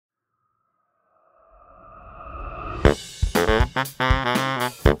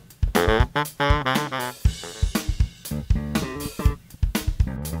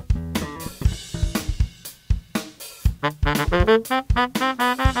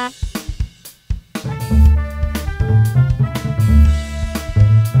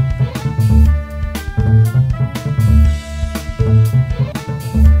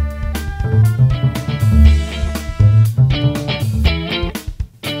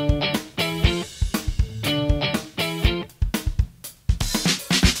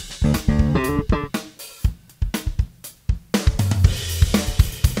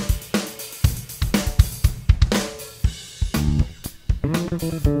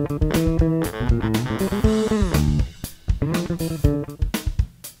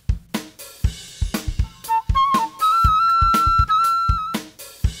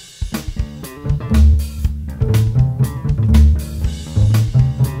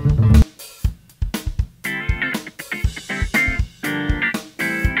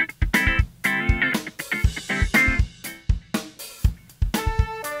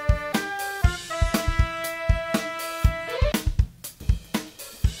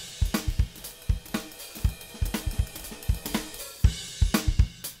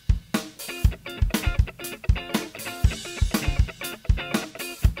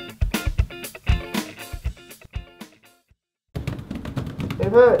Hey,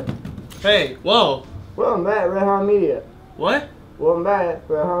 Bud. Hey, whoa. Welcome back, Red Hot Media. What? Welcome back,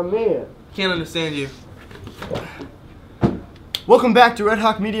 Red Hot Media. Can't understand you. Welcome back to Red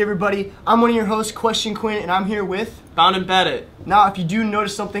Hawk Media, everybody. I'm one of your hosts, Question Quinn, and I'm here with... Found Embedded. Now, if you do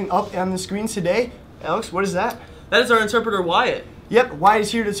notice something up on the screen today, Alex, what is that? That is our interpreter, Wyatt. Yep, Wyatt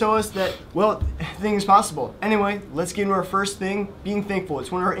is here to tell us that, well, things possible. Anyway, let's get into our first thing, being thankful.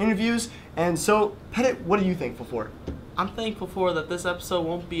 It's one of our interviews, and so, Pettit, what are you thankful for? I'm thankful for that this episode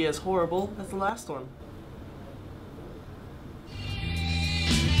won't be as horrible as the last one.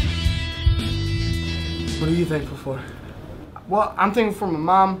 What are you thankful for? Well, I'm thankful for my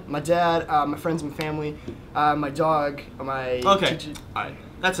mom, my dad, my friends and family, my dog, my... Okay, alright,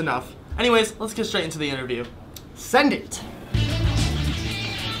 that's enough. Anyways, let's get straight into the interview. Send it!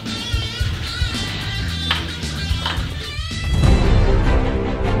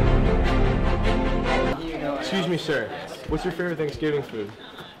 Excuse me, sir. What's your favorite Thanksgiving food?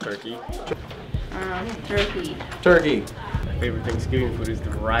 Turkey. Turkey. Turkey. My favorite Thanksgiving food is the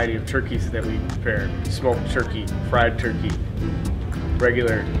variety of turkeys that we prepare. Smoked turkey, fried turkey,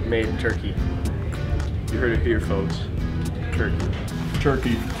 regular made turkey. You heard it here, folks. Turkey.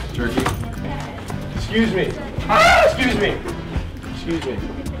 Turkey. Turkey. Excuse me. Excuse me. Excuse me.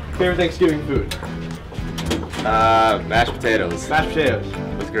 Favorite Thanksgiving food? Mashed potatoes. Mashed potatoes.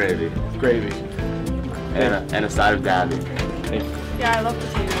 With gravy. Gravy. And a side of dabby. Thank you. Yeah, I love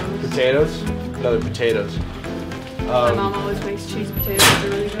potatoes. Potatoes? Another potatoes. My mom always makes cheese potatoes.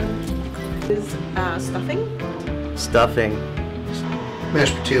 They're really good. Is stuffing? Stuffing.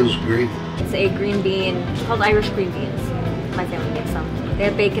 Mashed potatoes with gravy. It's a green bean. It's called Irish green beans. My family makes them. They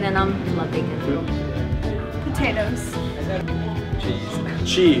have bacon in them. I love bacon. Potatoes.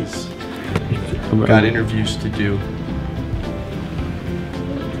 Cheese. Got interviews to do.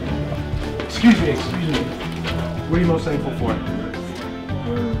 Excuse me. What are you most thankful for?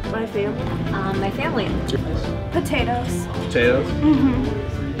 My family. My family. Potatoes. Potatoes?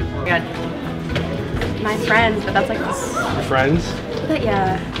 Mm-hmm. God. My friends, but that's like this. Your friends? But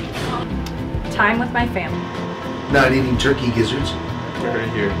yeah. Time with my family. Not eating turkey gizzards. You heard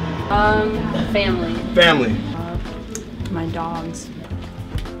it here. Family. Family. My dogs.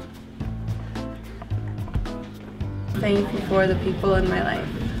 Thankful for the people in my life.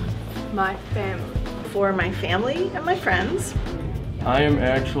 My family. For my family and my friends. I am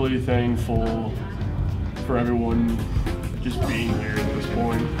actually thankful for everyone just being here at this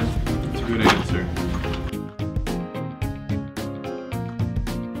point. It's a good answer.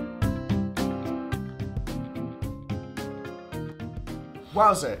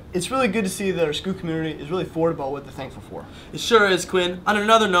 Wowza, it's really good to see that our school community is really forward about what they're thankful for. It sure is, Quinn. On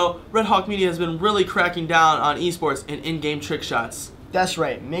another note, Red Hawk Media has been really cracking down on esports and in-game trick shots. That's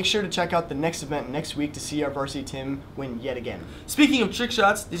right. Make sure to check out the next event next week to see our varsity team win yet again. Speaking of trick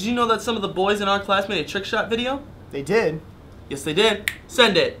shots, did you know that some of the boys in our class made a trick shot video? They did. Yes, they did.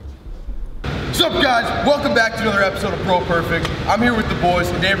 Send it. What's up, guys? Welcome back to another episode of Pro Perfect. I'm here with the boys.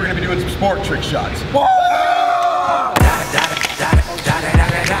 Today we're going to be doing some sport trick shots. Whoa!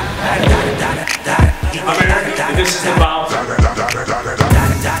 This is the bounce.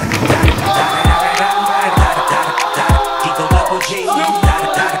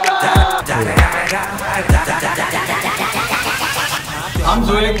 I'm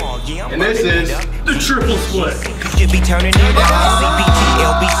doing And this is the triple split. You should be turning it up. CPT,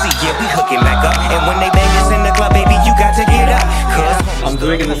 LBC, yeah, we hooking back up. And when they bang us in the club, baby, you got to get up. I'm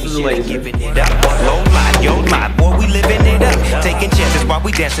doing it, this is a laser. Giving it up. Low life, yo life, boy, we living it up. Taking chances while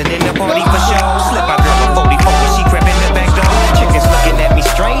we dancing in the party for show. Slip my girl a 44 when she crept in the back door. Chickens looking at me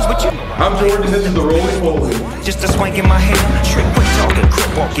strange, but you know I'm Jordan, this is the Rolling Foley. just a swank in my hair. Trick, quick talking,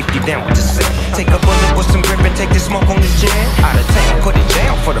 crip walk if you down with the sick. Take a bullet with some grip and take the smoke on this jam. Out of town, put it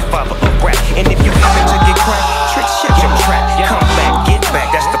down for the father of rap. And if you happen to get cracked, trick, shut your trap. Come back, get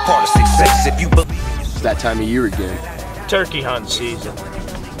back, that's the part of success. If you believe It's that time of year again. Turkey hunt season.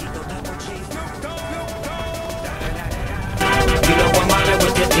 you know I'm on it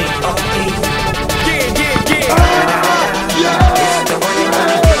with the D.O.E. It's the one and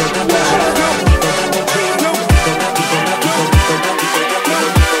only.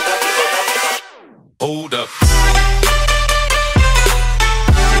 Hold up.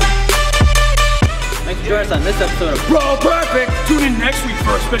 Thanks for joining us on this episode of Bro Perfect. Tune in next week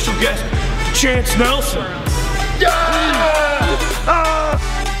for a special guest, Chance Nelson.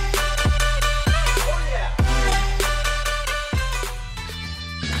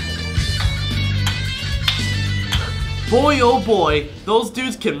 Boy, oh boy, those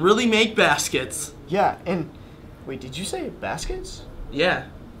dudes can really make baskets. Yeah, and wait, did you say baskets? Yeah.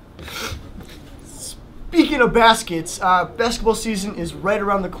 Speaking of baskets, basketball season is right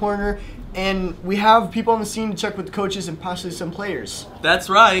around the corner, and we have people on the scene to check with the coaches and possibly some players. That's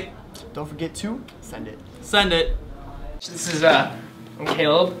right. Don't forget to send it. Send it. This is I'm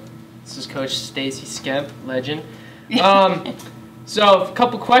Caleb. This is Coach Stacy Skemp, legend. So a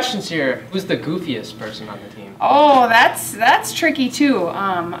couple questions here. Who's the goofiest person on the team? Oh, that's tricky too.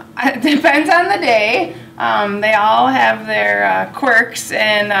 It depends on the day. They all have their quirks,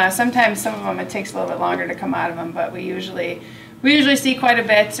 and sometimes some of them it takes a little bit longer to come out of them. But we usually see quite a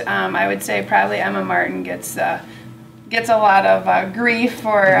bit. I would say probably Emma Martin gets a lot of grief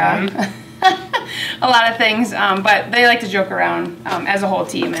for a lot of things. But they like to joke around as a whole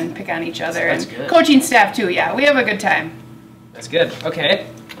team and pick on each other. That's and good. Coaching staff too. Yeah, we have a good time. That's good. Okay.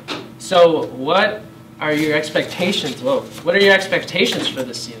 So what are your expectations? Whoa. What are your expectations for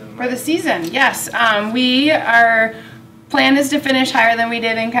this season? For the season, yes. Our plan is to finish higher than we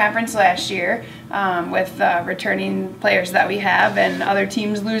did in conference last year with returning players that we have and other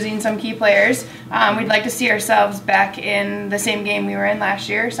teams losing some key players. We'd like to see ourselves back in the same game we were in last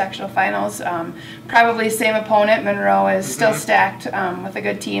year, sectional finals. Probably same opponent. Monroe is still stacked with a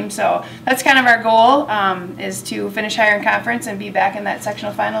good team. So that's kind of our goal is to finish higher in conference and be back in that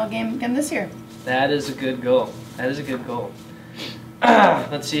sectional final game again this year. That is a good goal. That is a good goal.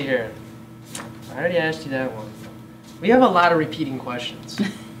 Let's see here. I already asked you that one. We have a lot of repeating questions.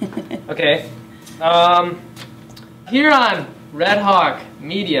 Okay. Here on Red Hawk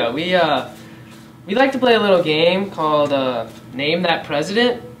Media, we like to play a little game called Name That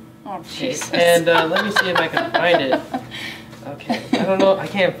President. Oh, Jesus. And let me see if I can find it. Okay. I don't know. I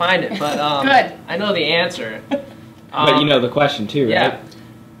can't find it, but Good. I know the answer. But you know the question too, right? Yeah.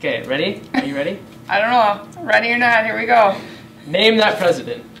 Okay. Ready? Are you ready? I don't know. Ready or not, here we go. Name that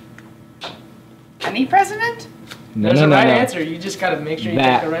president. Any president? There's a right answer. You just got to make sure you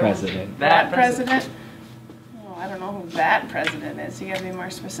That pick the right president. one. That president? Oh, I don't know who that president is. You got to be more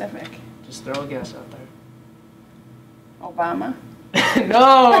specific. Just throw a guess out there. Obama?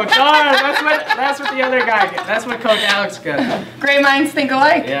 No, darn. That's what the other guy got. That's what Coach Alex got. Great minds think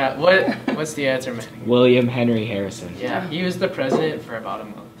alike. Yeah. What's the answer, man? William Henry Harrison. Yeah. He was the president for about a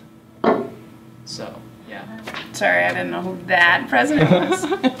month. So. Yeah. Sorry, I didn't know who that president was.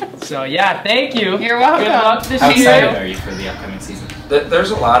 So yeah, thank you. You're welcome. Good luck this How year. excited are you for the upcoming season?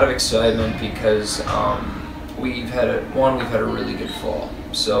 There's a lot of excitement because we've had a really good fall.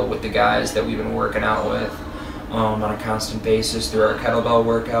 So with the guys that we've been working out with on a constant basis through our kettlebell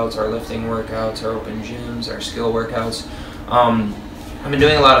workouts, our lifting workouts, our open gyms, our skill workouts, I've been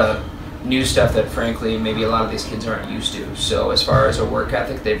doing a lot of new stuff that frankly maybe a lot of these kids aren't used to. So as far as a work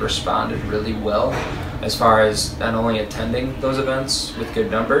ethic, they've responded really well as far as not only attending those events with good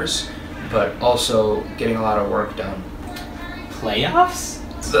numbers, but also getting a lot of work done. Playoffs?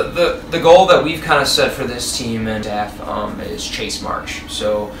 The goal that we've kind of set for this team and staff is chase March.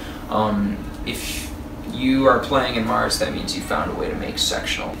 So if you are playing in March, that means you found a way to make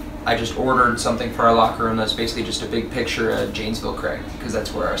sectional. I just ordered something for our locker room that's basically just a big picture of Janesville Craig, because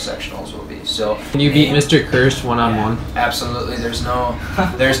that's where our sectionals will be. So Can you beat Mr. Kirst one-on-one? Absolutely, there's no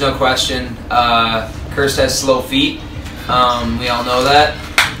question. Kirst has slow feet. We all know that.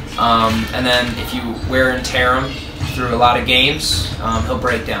 And then if you wear and tear him through a lot of games, he'll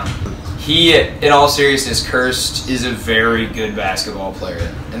break down. He, in all seriousness, Kirst is a very good basketball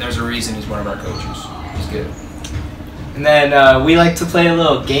player, and there's a reason he's one of our coaches. He's good. And then we like to play a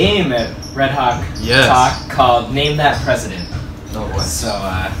little game at Red Hawk Talk called Name That President. Oh boy. So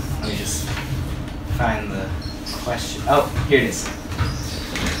let me just find the question. Oh, here it is.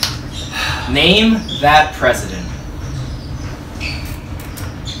 Name that president.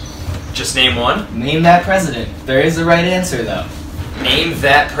 Just name one? Name that president. There is a right answer though. Name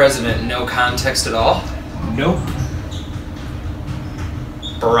that president, no context at all? Nope.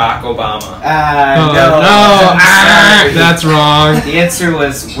 Barack Obama. No. Sorry. That's wrong. The answer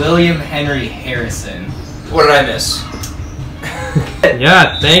was William Henry Harrison. What did I miss?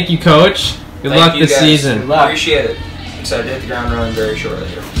 Yeah, thank you, Coach. Good luck this season. Good luck. Appreciate it. Excited to hit the ground running very shortly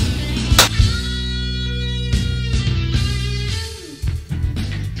here.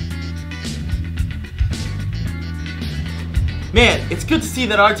 Man, it's good to see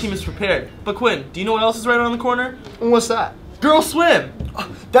that our team is prepared. But Quinn, do you know what else is right around the corner? What's that? Girls swim!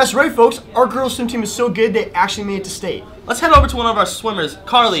 That's right, folks. Our girls swim team is so good they actually made it to state. Let's head over to one of our swimmers,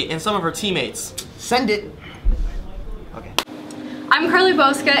 Carly, and some of her teammates. Send it. Okay. I'm Carly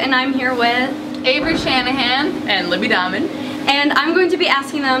Boska, and I'm here with Avery Shanahan and Libby Dahman. And I'm going to be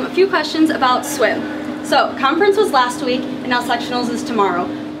asking them a few questions about swim. So, conference was last week, and now sectionals is tomorrow.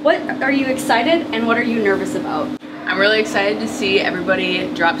 What are you excited, and what are you nervous about? I'm really excited to see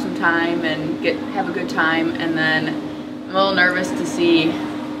everybody drop some time and have a good time, and then I'm a little nervous to see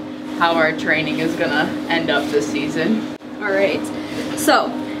how our training is gonna end up this season. All right. So,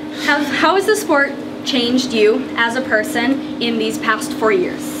 how has the sport changed you as a person in these past 4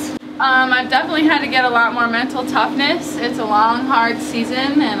 years? I've definitely had to get a lot more mental toughness. It's a long, hard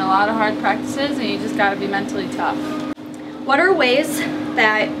season and a lot of hard practices, and you just gotta be mentally tough. What are ways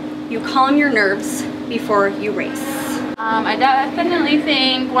that you calm your nerves before you race? I definitely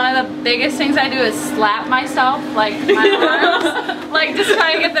think one of the biggest things I do is slap myself, like my arms, like just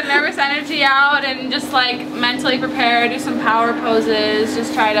try to get the nervous energy out and just like mentally prepare, do some power poses,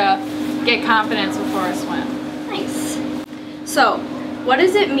 just try to get confidence before a swim. Nice. So, what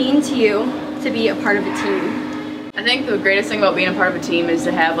does it mean to you to be a part of a team? I think the greatest thing about being a part of a team is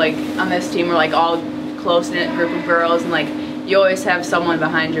to have, like, on this team we're like all close-knit group of girls, and like you always have someone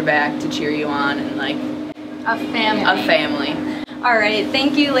behind your back to cheer you on, and like a family. A family. All right,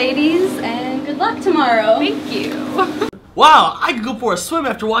 thank you ladies, and good luck tomorrow. Thank you. Wow, I could go for a swim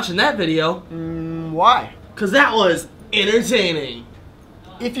after watching that video. Why? Because that was entertaining.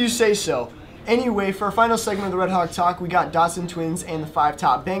 If you say so. Anyway, for our final segment of the Red Hawk Talk, we got Dotson Twins and the 5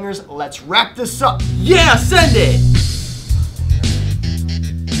 top bangers. Let's wrap this up. Yeah, send it!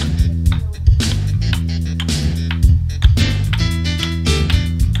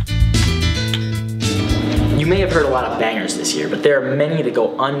 You may have heard a lot of bangers this year, but there are many that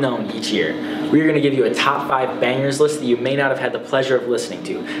go unknown each year. We are going to give you a top 5 bangers list that you may not have had the pleasure of listening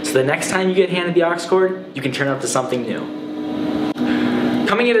to. So the next time you get handed the aux cord, you can turn up to something new.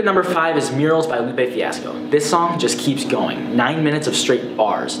 Coming in at number 5 is Murals by Lupe Fiasco. This song just keeps going. 9 minutes of straight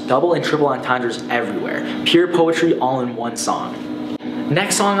bars, double and triple entendres everywhere. Pure poetry all in one song.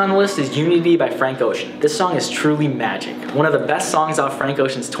 Next song on the list is Unity by Frank Ocean. This song is truly magic. One of the best songs off Frank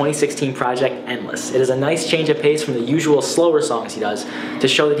Ocean's 2016 project, Endless. It is a nice change of pace from the usual slower songs he does to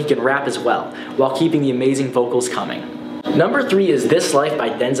show that he can rap as well, while keeping the amazing vocals coming. Number 3 is This Life by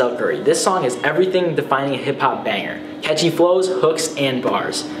Denzel Curry. This song is everything defining a hip-hop banger. Catchy flows, hooks, and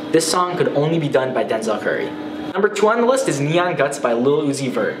bars. This song could only be done by Denzel Curry. Number 2 on the list is Neon Guts by Lil Uzi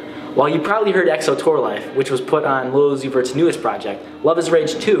Vert. While you probably heard EXO Tour Life, which was put on Lil Uzi Vert's newest project, Love is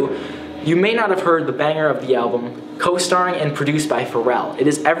Rage 2, you may not have heard the banger of the album, co-starring and produced by Pharrell. It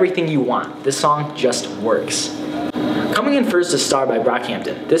is everything you want. This song just works. Coming in first is Star by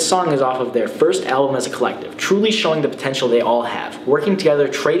Brockhampton. This song is off of their first album as a collective, truly showing the potential they all have, working together,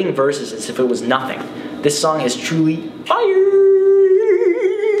 trading verses as if it was nothing. This song is truly fire!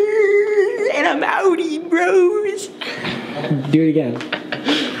 And I'm outie, bros! Do it again.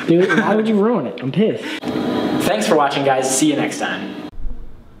 Dude, why would you ruin it? I'm pissed. Thanks for watching, guys. See you next time.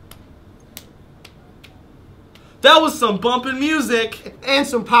 That was some bumping music. And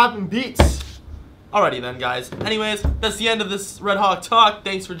some popping beats. Alrighty then, guys. Anyways, that's the end of this Red Hawk Talk.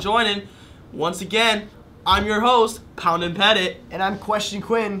 Thanks for joining. Once again, I'm your host, Pound and Pettit. And I'm Question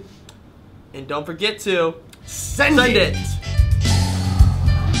Quinn. And don't forget to send it.